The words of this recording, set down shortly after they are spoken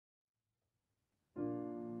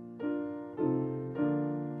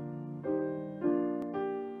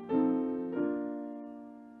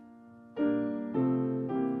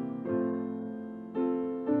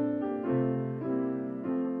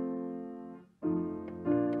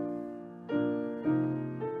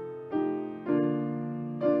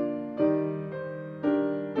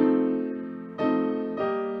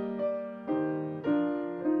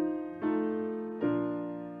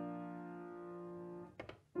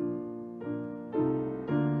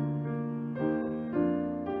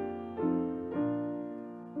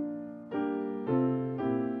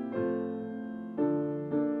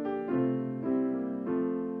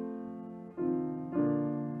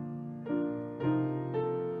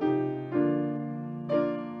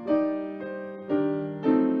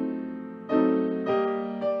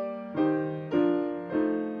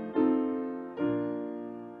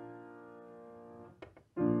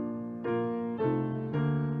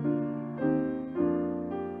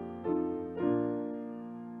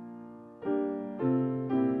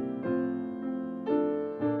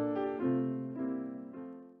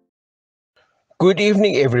Good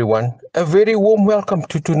evening, everyone. A very warm welcome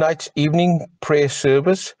to tonight's evening prayer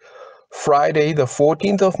service, Friday, the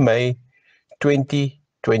 14th of May,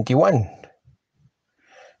 2021.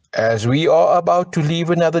 As we are about to leave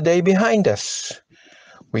another day behind us,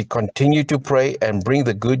 we continue to pray and bring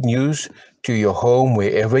the good news to your home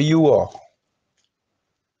wherever you are.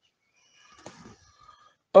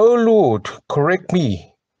 O Lord, correct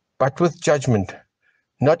me, but with judgment,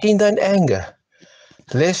 not in thine anger,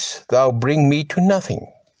 lest thou bring me to nothing.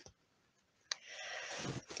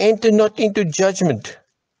 Enter not into judgment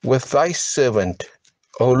with thy servant,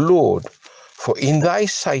 O Lord, for in thy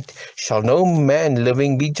sight shall no man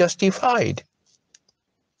living be justified.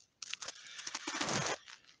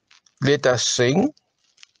 Let us sing.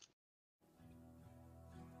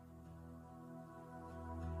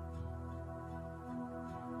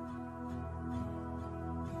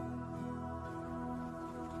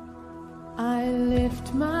 I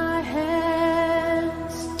lift my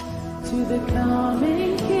hands to the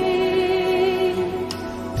coming King,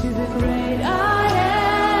 to the great I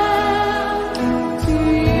am. To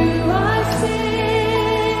you I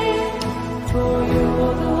sing, for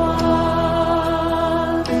you're the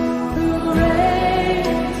one who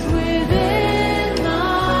reigns within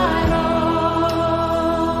my heart.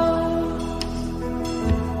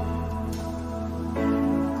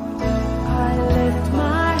 I lift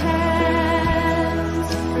my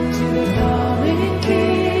to the coming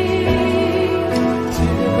King, to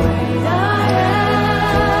the great I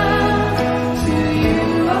am. To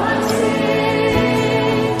you I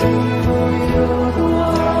sing, for you're the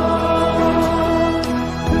one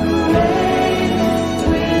who reigns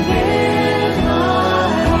within my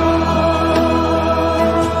heart.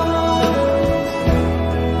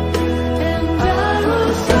 And I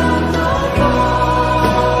will serve no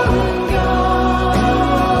foreign God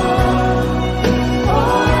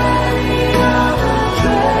or any other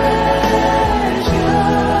treasure.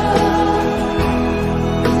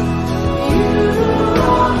 You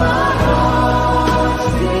are my heart's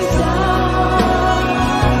desire,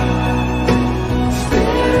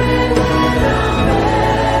 Spirit without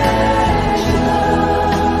measure.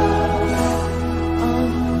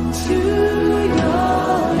 Unto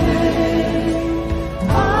your name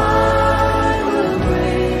I will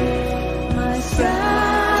bring my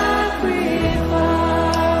sacrifice.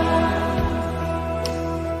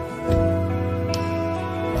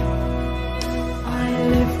 I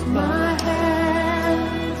lift my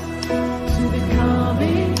hands to the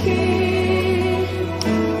coming King,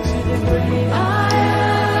 to the great I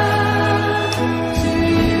am. To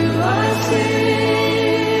you I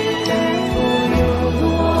sing, for you're the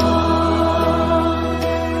one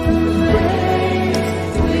who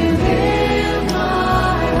reigns within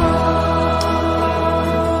my heart.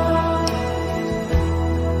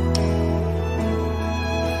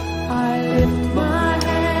 I lift my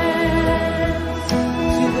hands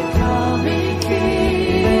to the coming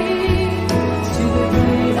King, to the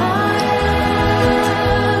great I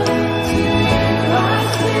am. To you I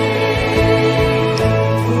sing,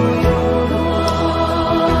 for you're the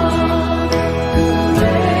one who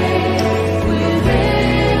reigns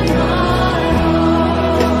within my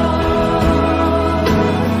heart.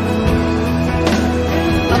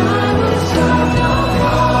 And I will serve no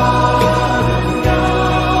foreign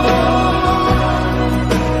God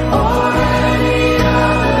or any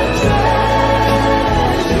other treasure.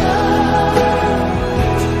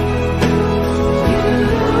 You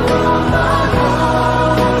are my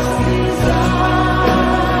heart's desire,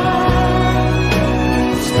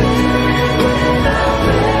 Spirit without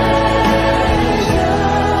measure.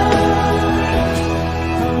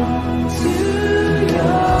 Unto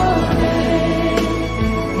your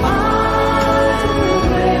name I will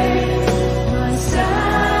raise my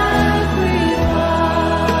sacrifice,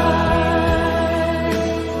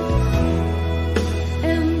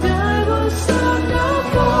 and I will serve no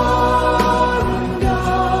foreign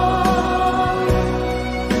God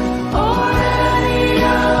or any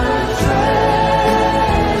other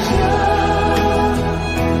treasure.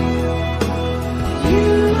 You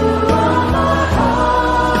are my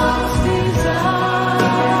heart's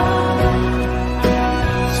desire,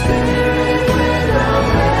 Spirit without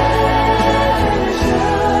measure.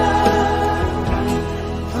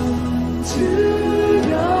 Unto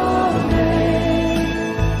your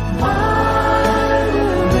name I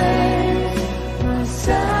will raise my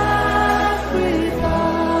sacrifice.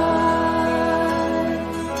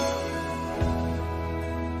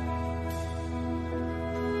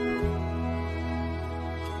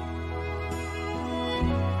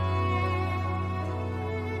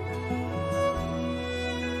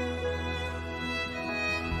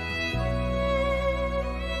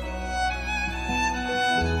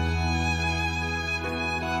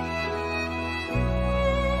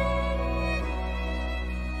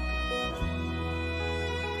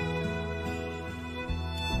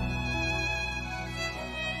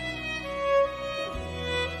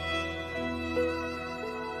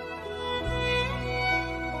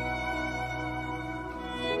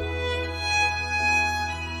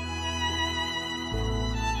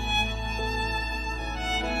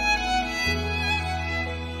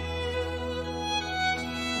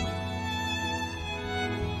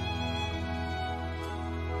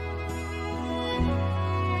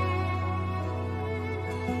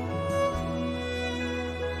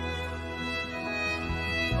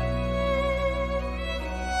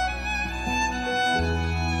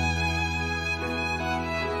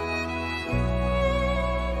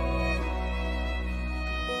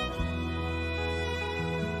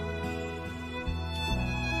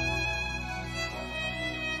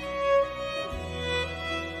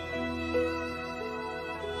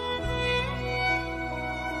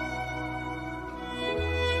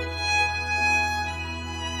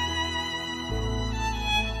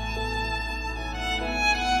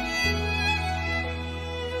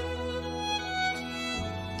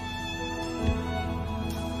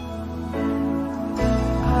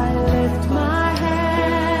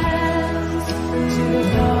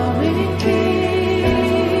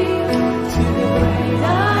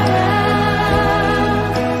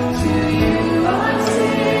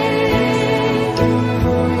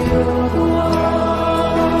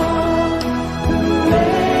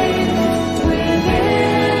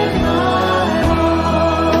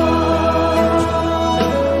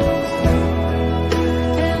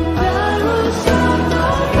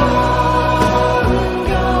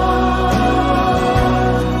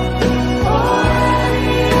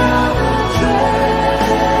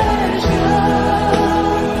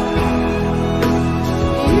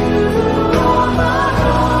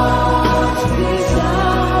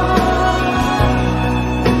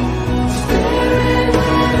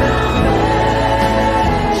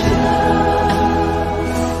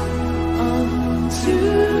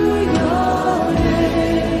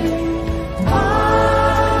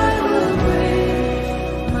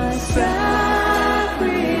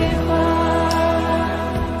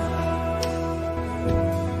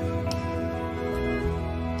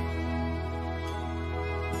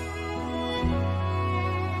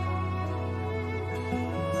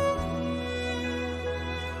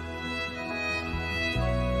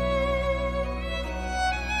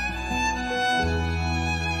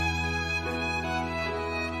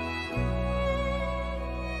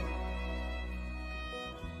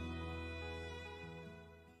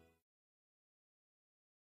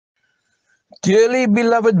 Dearly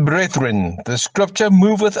beloved brethren, the scripture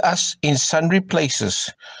moveth us in sundry places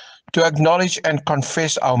to acknowledge and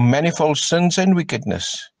confess our manifold sins and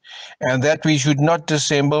wickedness, and that we should not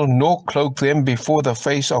dissemble nor cloak them before the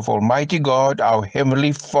face of Almighty God, our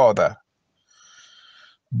Heavenly Father,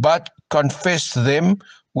 but confess them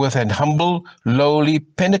with an humble, lowly,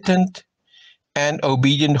 penitent, and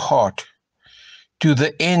obedient heart, to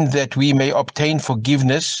the end that we may obtain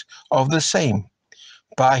forgiveness of the same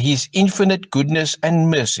by his infinite goodness and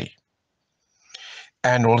mercy.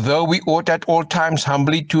 And although we ought at all times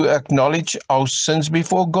humbly to acknowledge our sins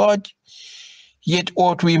before God, yet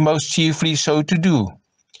ought we most chiefly so to do,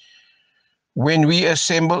 when we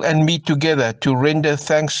assemble and meet together to render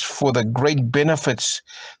thanks for the great benefits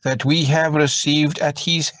that we have received at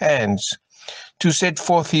his hands, to set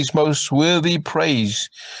forth his most worthy praise,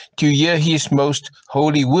 to hear his most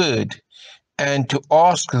holy word, and to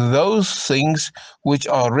ask those things which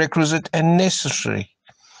are requisite and necessary,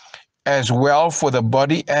 as well for the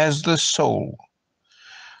body as the soul.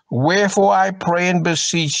 Wherefore I pray and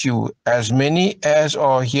beseech you, as many as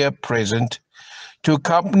are here present, to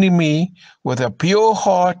accompany me with a pure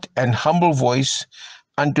heart and humble voice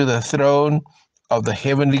unto the throne of the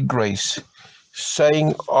heavenly grace,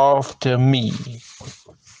 saying after me,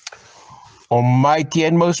 Almighty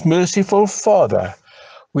and most merciful Father,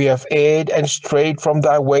 we have erred and strayed from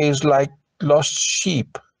thy ways like lost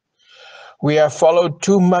sheep. We have followed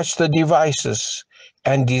too much the devices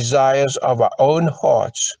and desires of our own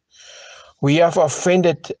hearts. We have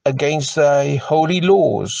offended against thy holy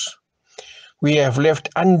laws. We have left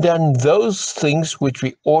undone those things which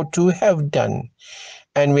we ought to have done,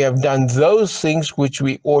 and we have done those things which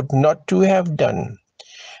we ought not to have done.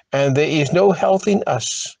 And there is no health in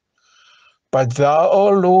us. But thou, O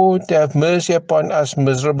Lord, have mercy upon us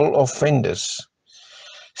miserable offenders.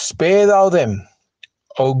 Spare thou them,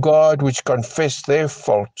 O God, which confess their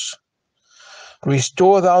faults.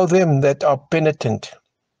 Restore thou them that are penitent,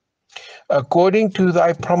 according to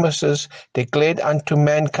thy promises declared unto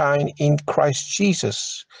mankind in Christ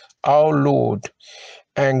Jesus, our Lord.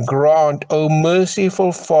 And grant, O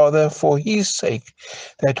merciful Father, for his sake,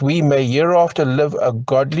 that we may hereafter live a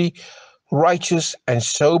godly, righteous, and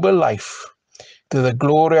sober life, to the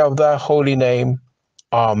glory of thy holy name.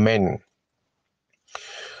 Amen.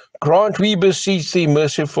 Grant, we beseech thee,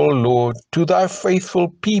 merciful Lord, to thy faithful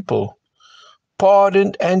people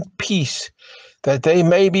pardon and peace, that they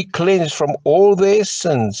may be cleansed from all their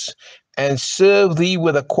sins and serve thee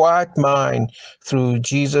with a quiet mind, through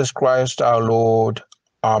Jesus Christ our Lord.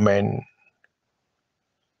 Amen.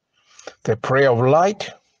 The prayer of light.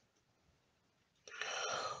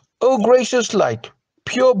 O gracious light,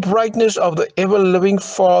 pure brightness of the ever-living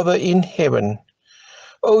Father in heaven,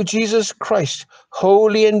 O Jesus Christ,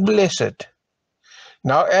 holy and blessed,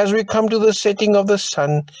 now as we come to the setting of the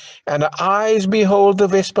sun, and our eyes behold the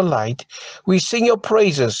vesper light, we sing your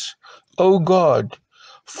praises, O God,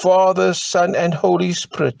 Father, Son, and Holy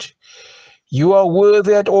Spirit. You are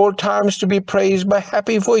worthy at all times to be praised by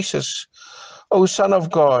happy voices, O Son of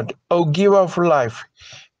God, O Giver of life,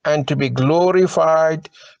 and to be glorified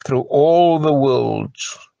through all the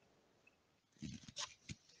worlds.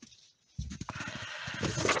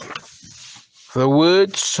 The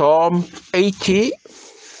word Psalm 80.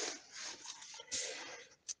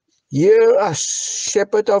 Hear us,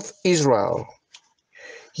 shepherd of Israel,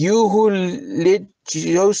 you who led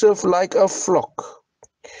Joseph like a flock,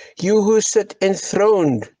 you who sit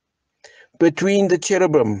enthroned between the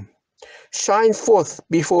cherubim, shine forth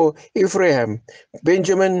before Ephraim,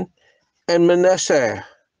 Benjamin, and Manasseh.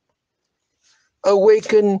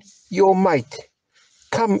 Awaken your might,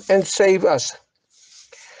 come and save us.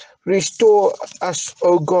 Restore us,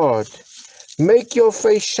 O God. Make your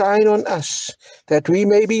face shine on us, that we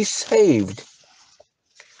may be saved.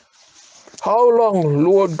 How long,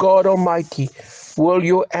 Lord God Almighty, will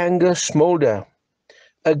your anger smolder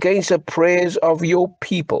against the prayers of your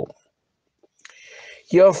people?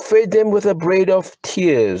 You have fed them with the bread of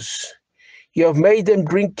tears. You have made them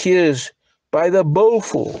drink tears by the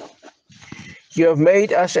bowlful. You have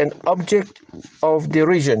made us an object of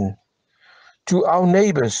derision to our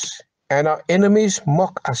neighbors, and our enemies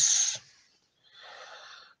mock us.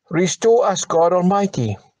 Restore us, God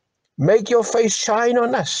Almighty. Make your face shine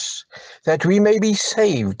on us, that we may be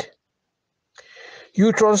saved.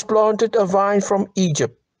 You transplanted a vine from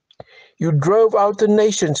Egypt. You drove out the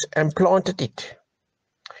nations and planted it.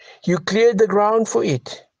 You cleared the ground for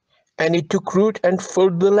it, and it took root and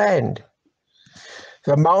filled the land.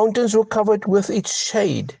 The mountains were covered with its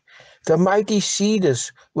shade, the mighty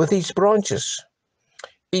cedars with its branches.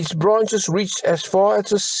 Its branches reached as far as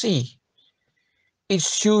the sea.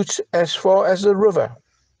 its shoots as far as the river?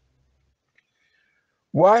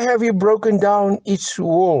 Why have you broken down its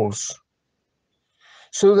walls,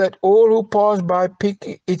 so that all who pass by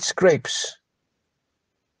pick its grapes?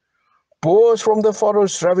 Boars from the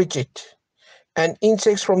forests ravage it, and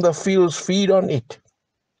insects from the fields feed on it.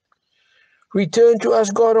 Return to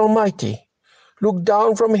us, God Almighty. Look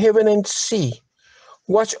down from heaven and see.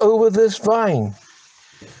 Watch over this vine,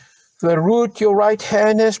 the root your right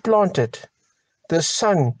hand has planted, the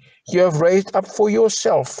son you have raised up for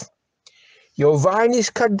yourself. Your vine is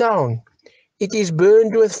cut down, it is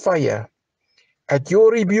burned with fire. At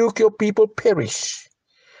your rebuke your people perish.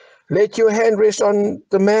 Let your hand rest on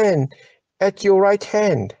the man at your right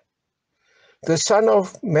hand, the Son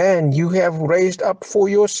of Man you have raised up for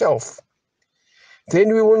yourself.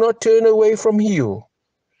 Then we will not turn away from you.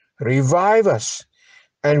 Revive us,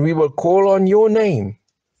 and we will call on your name.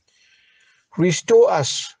 Restore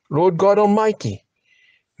us, Lord God Almighty.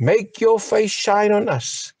 Make your face shine on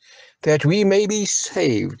us, that we may be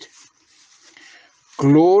saved.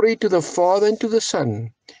 Glory to the Father, and to the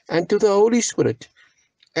Son, and to the Holy Spirit,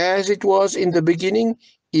 as it was in the beginning,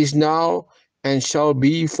 is now, and shall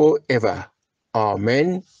be forever.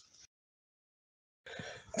 Amen.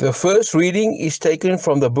 The first reading is taken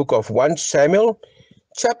from the book of 1 Samuel,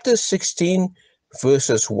 chapter 16,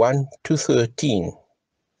 verses 1 to 13.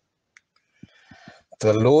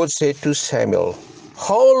 The Lord said to Samuel,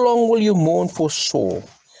 "How long will you mourn for Saul,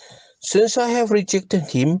 since I have rejected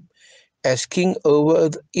him as king over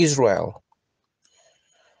Israel?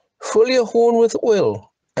 Fill your horn with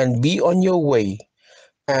oil and be on your way.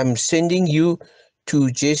 I am sending you to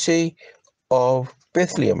Jesse of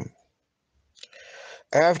Bethlehem.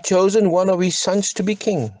 I have chosen one of his sons to be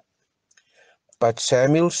king." But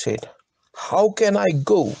Samuel said, "How can I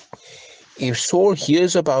go? If Saul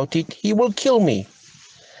hears about it, he will kill me."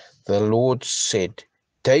 The Lord said,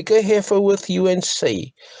 "Take a heifer with you and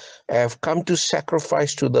say, 'I have come to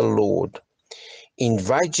sacrifice to the Lord.'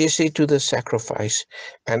 Invite Jesse to the sacrifice,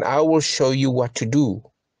 and I will show you what to do.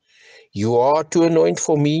 You are to anoint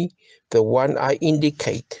for me the one I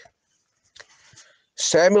indicate."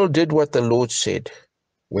 Samuel did what the Lord said.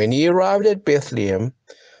 When he arrived at Bethlehem,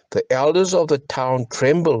 the elders of the town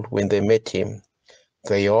trembled when they met him.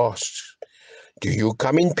 They asked, "Do you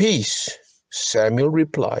come in peace?" Samuel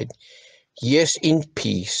replied, "Yes, in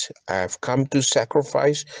peace. I have come to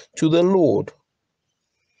sacrifice to the Lord."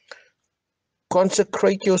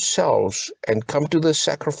 "Consecrate yourselves and come to the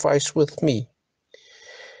sacrifice with me."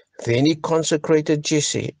 Then he consecrated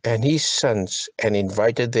Jesse and his sons and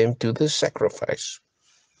invited them to the sacrifice.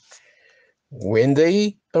 When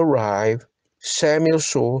they arrived, Samuel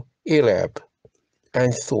saw Eliab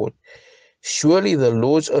and thought, "Surely the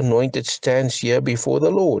Lord's anointed stands here before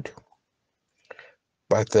the Lord."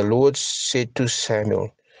 But the Lord said to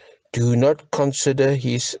Samuel, "Do not consider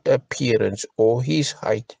his appearance or his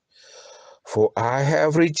height, for I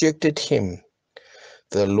have rejected him.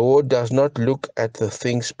 The Lord does not look at the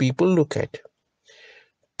things people look at.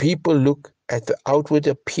 People look at the outward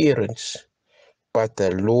appearance, but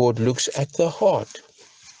the Lord looks at the heart."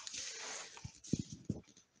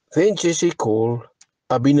 Then Jesse called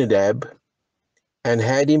Abinadab and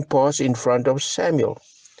had him pass in front of Samuel.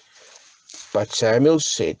 But Samuel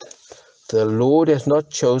said, "The Lord has not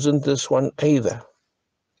chosen this one either."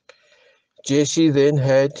 Jesse then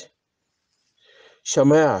had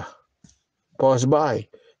Shammah pass by,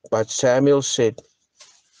 but Samuel said,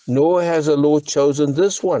 "Nor has the Lord chosen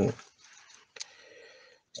this one."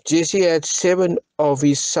 Jesse had 7 of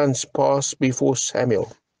his sons pass before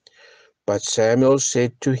Samuel, but Samuel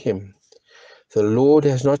said to him, "The Lord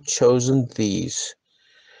has not chosen these."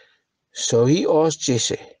 So he asked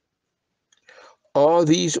Jesse, "Are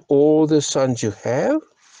these all the sons you have?"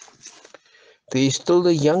 "There is still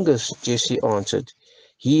the youngest," Jesse answered.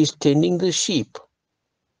 "He is tending the sheep."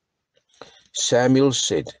 Samuel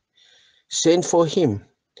said, "Send for him.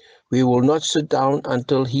 We will not sit down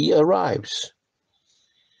until he arrives."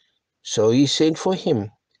 So he sent for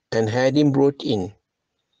him and had him brought in.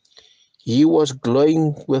 He was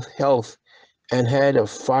glowing with health and had a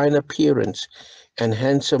fine appearance and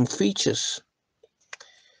handsome features.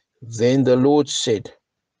 Then the Lord said,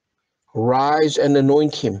 "Rise and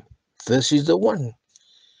anoint him. This is the one."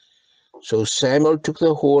 So Samuel took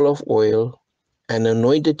the horn of oil and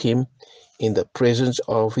anointed him in the presence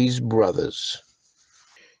of his brothers.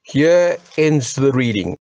 Here ends the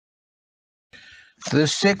reading. The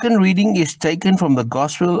second reading is taken from the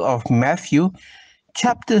Gospel of Matthew,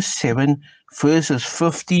 chapter 7, verses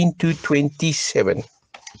 15 to 27.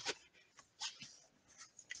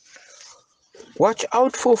 Watch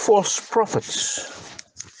out for false prophets.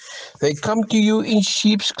 They come to you in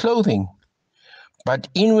sheep's clothing, but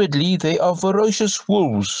inwardly they are ferocious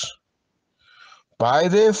wolves. By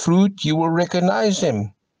their fruit you will recognize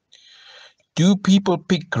them. Do people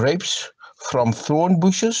pick grapes from thorn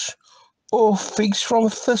bushes or figs from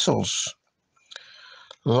thistles?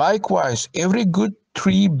 Likewise, every good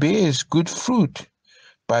tree bears good fruit,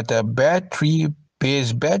 but a bad tree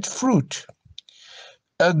bears bad fruit.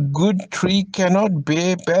 A good tree cannot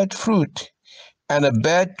bear bad fruit, and a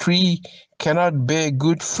bad tree cannot bear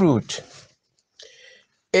good fruit.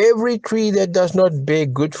 Every tree that does not bear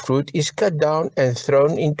good fruit is cut down and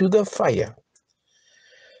thrown into the fire.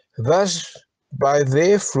 Thus, by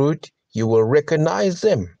their fruit you will recognize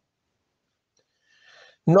them.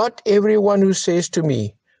 Not everyone who says to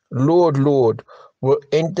me, Lord, Lord, will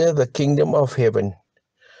enter the kingdom of heaven,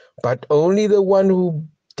 but only the one who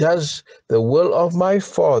does the will of my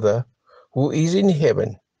Father who is in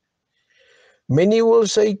heaven. Many will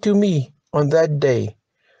say to me on that day,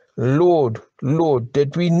 Lord, Lord,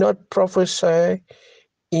 did we not prophesy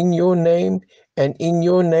in your name, and in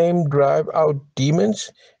your name drive out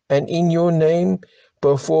demons, and in your name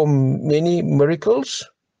perform many miracles?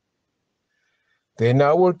 Then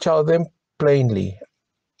I will tell them plainly,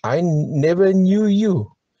 I never knew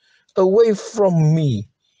you. Away from me,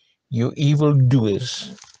 you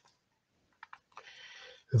evildoers.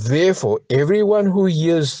 Therefore, everyone who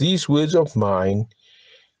hears these words of mine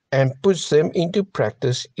and puts them into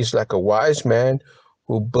practice is like a wise man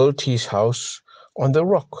who built his house on the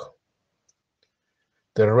rock.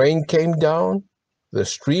 The rain came down, the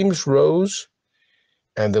streams rose,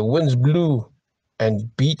 and the winds blew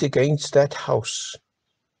and beat against that house.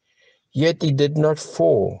 Yet it did not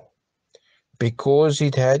fall, because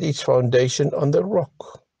it had its foundation on the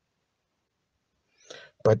rock.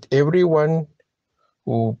 But everyone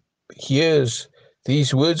who hears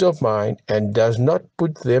these words of mine and does not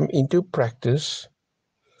put them into practice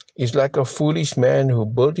is like a foolish man who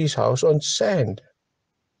built his house on sand.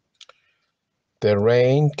 The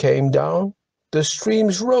rain came down, the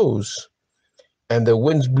streams rose, and the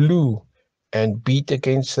winds blew and beat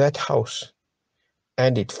against that house,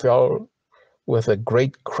 and it fell with a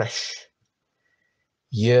great crash.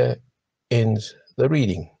 Here ends the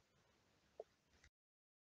reading.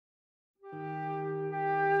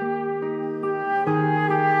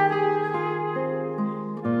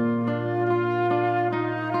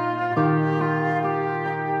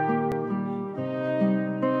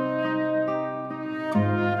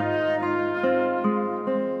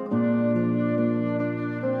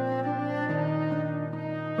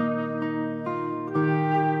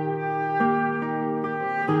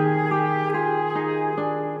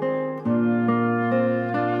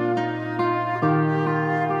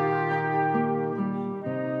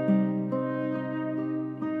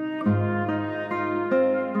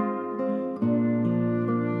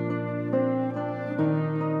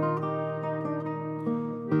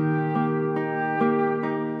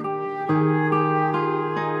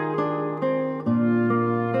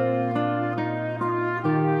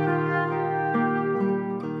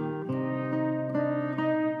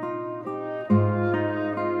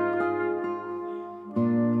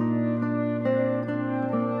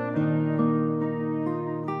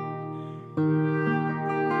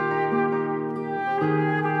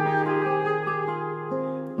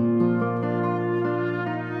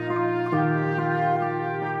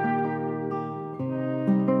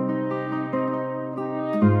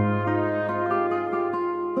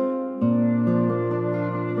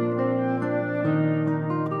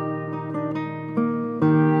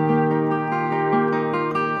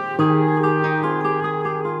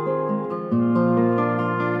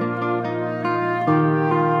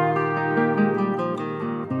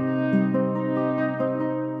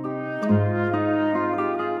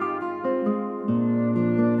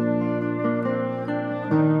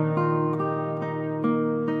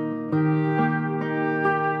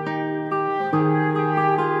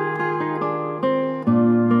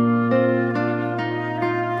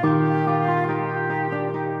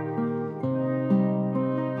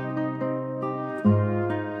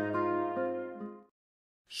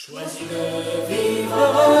 Choisis de vivre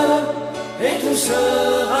heureux et tout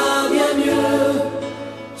sera bien mieux.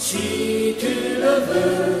 Si tu le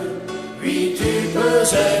veux, oui tu peux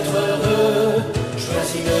être heureux.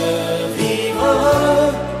 Choisis de vivre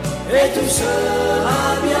heureux et tout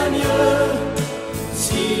sera bien mieux.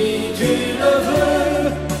 Si tu le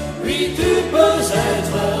veux, oui tu peux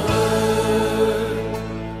être heureux.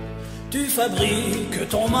 Tu fabriques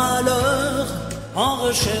ton malheur en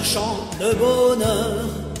recherchant le bonheur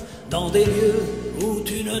dans des lieux où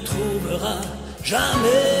tu ne trouveras jamais.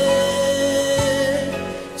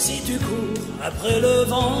 Si tu cours après le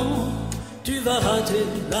vent, tu vas rater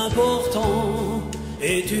l'important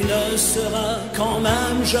et tu ne seras quand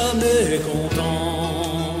même jamais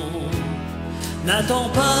content. N'attends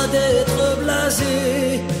pas d'être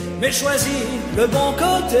blasé, mais choisis le bon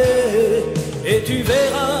côté et tu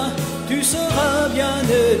verras, tu seras bien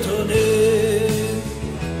étonné.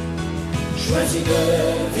 Choisis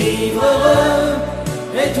de vivre heureux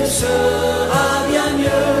et tout sera bien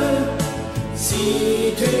mieux.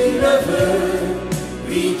 Si tu le veux,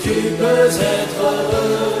 oui tu peux être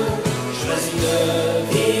heureux. Choisis de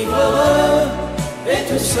vivre heureux et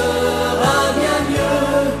tout sera bien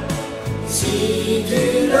mieux. Si tu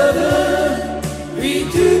le veux, oui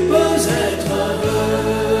tu peux être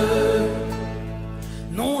heureux.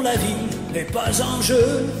 Non, la vie n'est pas un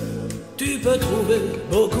jeu, tu peux trouver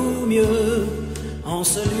beaucoup mieux en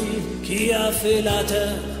celui qui a fait la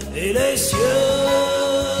terre et les cieux.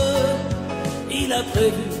 Il a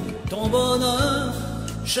prévu ton bonheur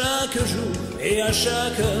chaque jour et à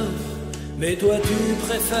chaque heure, mais toi tu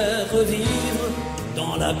préfères vivre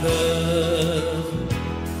dans la peur.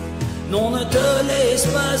 Non, ne te laisse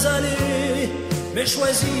pas aller, mais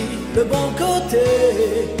choisis le bon côté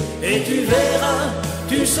et tu verras,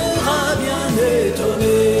 tu seras bien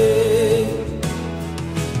étonné.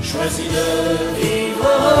 Choisis de vivre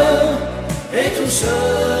heureux et tout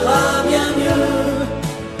sera bien mieux.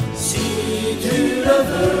 Si tu le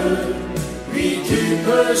veux, oui tu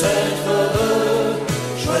peux être heureux.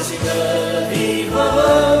 Choisis de vivre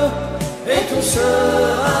heureux et tout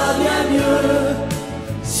sera bien mieux.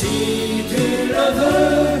 Si tu le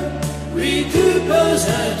veux, oui tu peux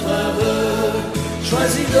être heureux.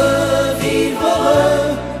 Choisis de vivre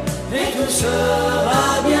heureux et tout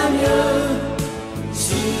sera bien mieux.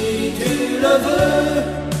 Si tu le veux,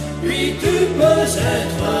 oui tu peux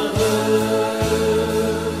être heureux.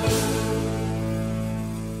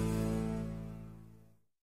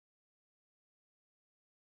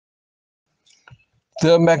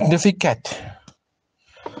 The Magnificat.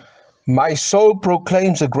 My soul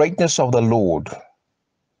proclaims the greatness of the Lord.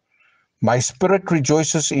 My spirit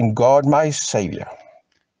rejoices in God my Saviour.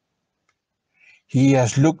 He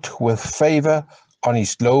has looked with favour on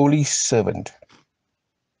his lowly servant.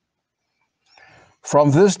 From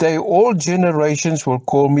this day all generations will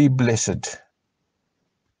call me blessed.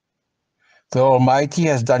 The Almighty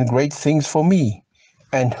has done great things for me,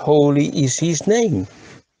 and holy is his name.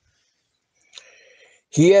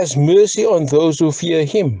 He has mercy on those who fear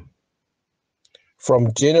him,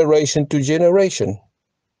 from generation to generation.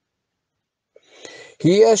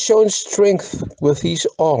 He has shown strength with his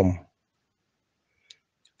arm,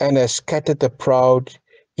 and has scattered the proud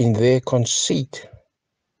in their conceit,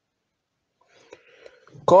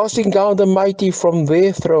 casting down the mighty from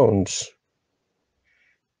their thrones,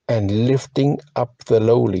 and lifting up the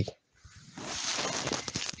lowly.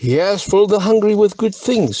 He has filled the hungry with good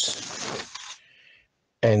things,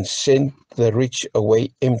 and sent the rich away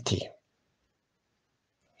empty.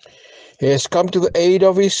 He has come to the aid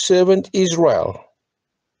of his servant Israel,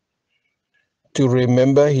 to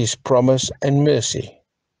remember his promise and mercy,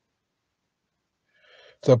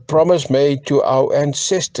 the promise made to our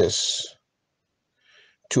ancestors,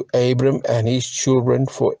 to Abram and his children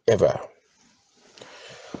forever.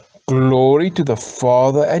 Glory to the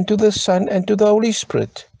Father, and to the Son, and to the Holy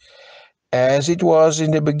Spirit, as it was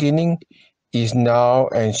in the beginning, is now,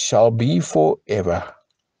 and shall be forever.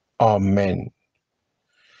 Amen.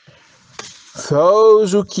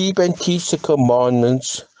 Those who keep and teach the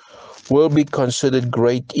commandments will be considered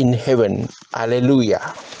great in heaven.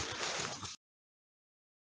 Alleluia.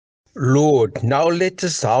 Lord, now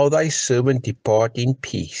lettest thou thy servant depart in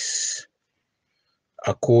peace,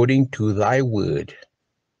 according to thy word.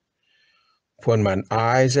 For mine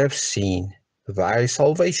eyes have seen thy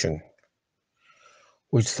salvation,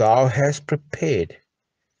 which thou hast prepared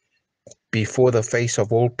before the face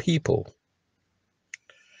of all people,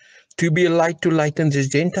 to be a light to lighten the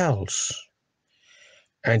Gentiles,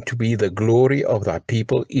 and to be the glory of thy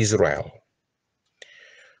people Israel.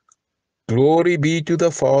 Glory be to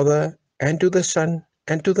the Father, and to the Son,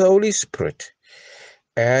 and to the Holy Spirit,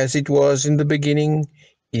 as it was in the beginning,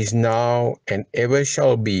 is now, and ever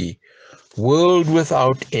shall be, world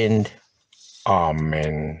without end.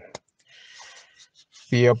 Amen.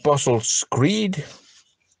 The Apostles' Creed.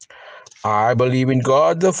 I believe in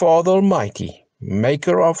God the Father Almighty,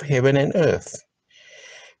 maker of heaven and earth,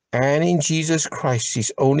 and in Jesus Christ,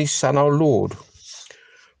 his only Son, our Lord,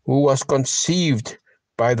 who was conceived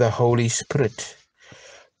by the Holy Spirit,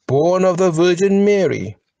 born of the Virgin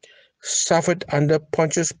Mary, suffered under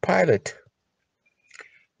Pontius Pilate,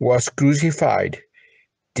 was crucified,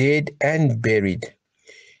 dead and buried.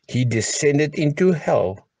 He descended into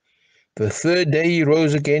hell. The third day he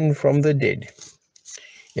rose again from the dead.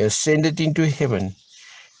 He ascended into heaven,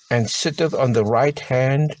 and sitteth on the right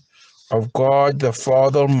hand of God the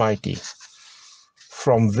Father Almighty.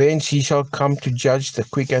 From thence he shall come to judge the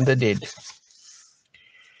quick and the dead.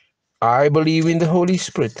 I believe in the Holy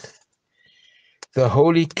Spirit, the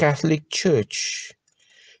Holy Catholic Church,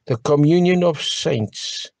 the communion of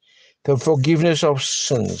saints, the forgiveness of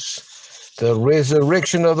sins, the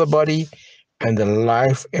resurrection of the body, and the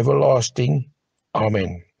life everlasting.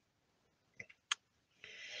 Amen.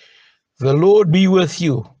 The Lord be with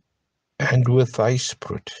you and with thy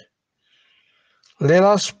spirit. Let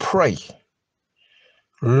us pray.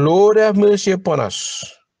 Lord, have mercy upon us.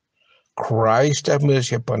 Christ, have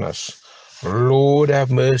mercy upon us. Lord, have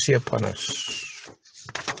mercy upon us.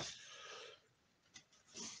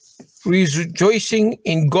 Rejoicing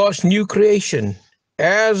in God's new creation,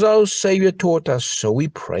 as our Savior taught us, so we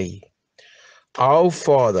pray. Our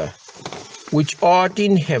Father, which art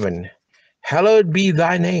in heaven, hallowed be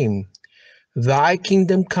thy name. Thy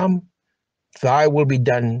kingdom come, thy will be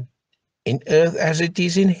done, in earth as it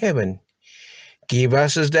is in heaven. Give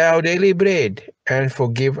us this day our daily bread, and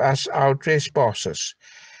forgive us our trespasses,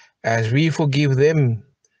 as we forgive them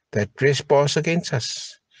that trespass against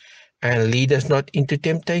us. And lead us not into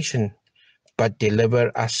temptation, but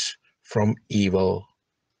deliver us from evil.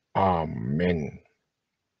 Amen.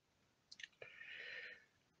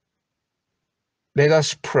 Let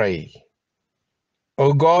us pray.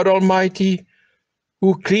 O God Almighty,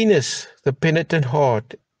 who cleanest the penitent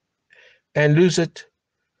heart and looseth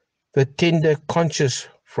the tender conscience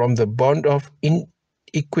from the bond of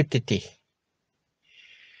iniquity,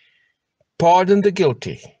 pardon the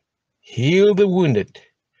guilty, heal the wounded,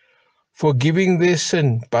 forgiving their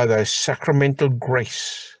sin by thy sacramental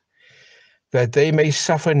grace, that they may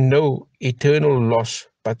suffer no eternal loss,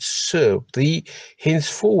 but serve thee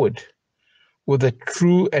henceforward with a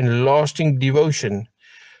true and lasting devotion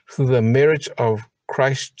through the merits of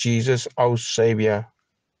Christ Jesus our Savior.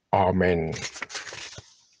 Amen.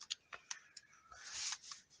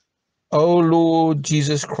 O Lord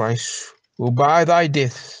Jesus Christ, who by thy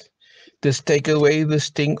death didst take away the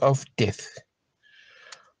sting of death,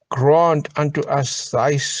 grant unto us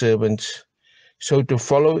thy servants so to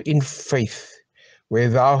follow in faith where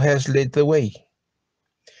thou hast led the way,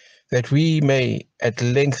 that we may at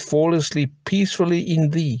length fall asleep peacefully in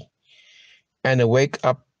thee, and awake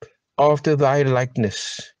up after thy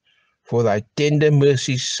likeness, for thy tender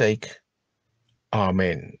mercy's sake.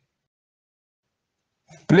 Amen.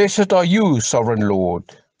 Blessed are you, sovereign Lord,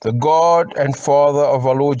 the God and Father of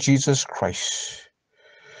our Lord Jesus Christ.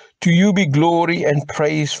 To you be glory and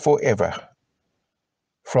praise forever.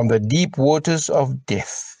 From the deep waters of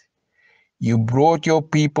death, you brought your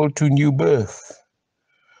people to new birth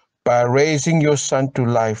by raising your Son to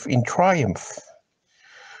life in triumph.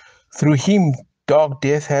 Through him, dark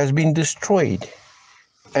death has been destroyed,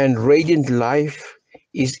 and radiant life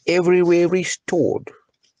is everywhere restored.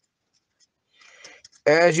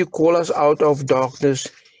 As you call us out of darkness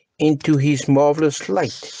into his marvelous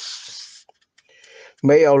light,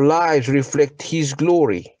 may our lives reflect his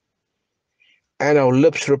glory, and our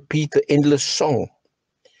lips repeat the endless song.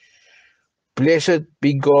 Blessed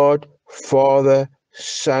be God, Father,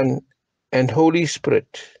 Son, and Holy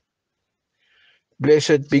Spirit.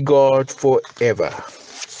 Blessed be God forever.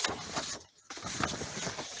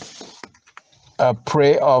 A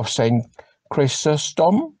prayer of Saint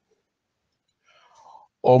Chrysostom.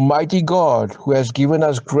 Almighty God, who has given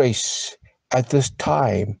us grace at this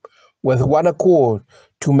time with one accord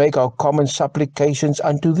to make our common supplications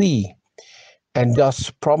unto thee, and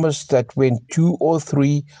thus promise that when two or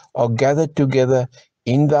three are gathered together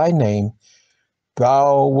in thy name,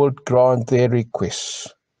 thou wilt grant their requests.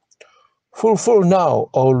 Fulfill now,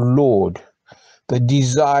 O Lord, the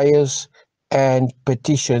desires and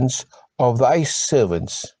petitions of thy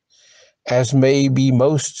servants, as may be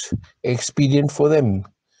most expedient for them,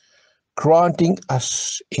 granting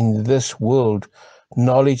us in this world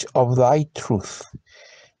knowledge of thy truth,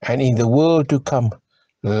 and in the world to come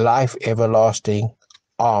life everlasting.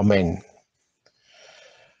 Amen.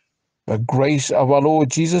 The grace of our Lord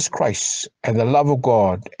Jesus Christ, and the love of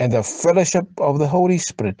God, and the fellowship of the Holy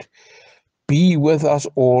Spirit be with us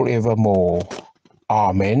all evermore.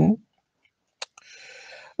 Amen.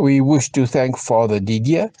 We wish to thank Father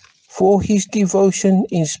Didier for his devotion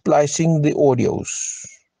in splicing the audios.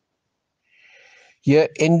 Here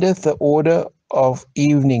endeth the order of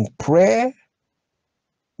evening prayer.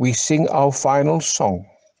 We sing our final song.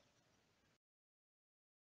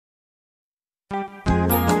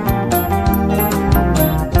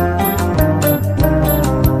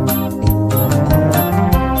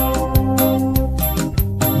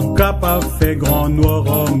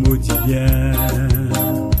 bien.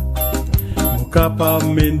 Mon capable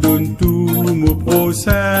me donne tout mon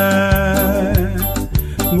prochain.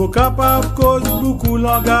 Mon capable cause beaucoup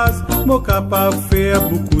langage, mon capable faire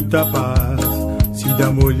beaucoup tapas. Si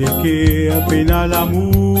dans mon léqué, un peine à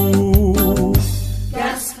l'amour.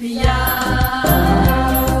 Gaspillage.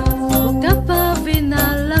 Mon capable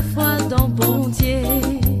vénal la foi dans bon Dieu.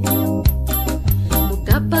 Mon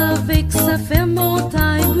capable avec sa fait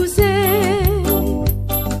montagne bousée.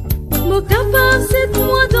 Mon capable c'est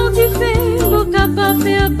moi dont tu fais. Mon capable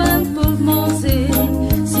fait un ban pour manger.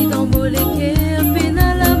 Si dans mon léqué, un peine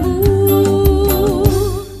à l'amour.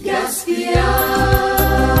 Gaspillage.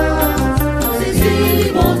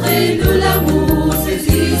 C'est montrer de l'amour. C'est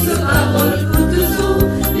ce parole pour toujours.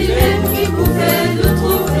 Les mêmes qui pouvaient nous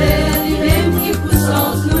trouver. Les mêmes qui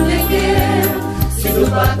poussent nous les guerres. C'est nous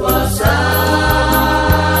pas quoi ça.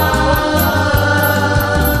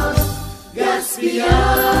 Gaspillage.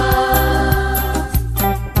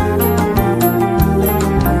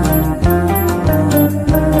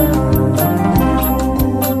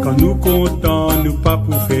 Quand nous comptons, nous pas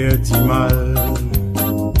pour faire du mal.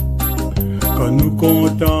 Quand nous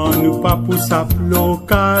comptons, nous pas pour sa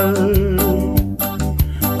local.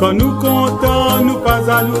 Quand nous comptons, nous pas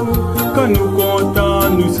à nous. Quand nous comptons,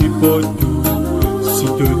 nous c'est pas tout. Si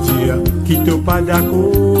te dire qui te pas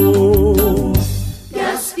d'accord.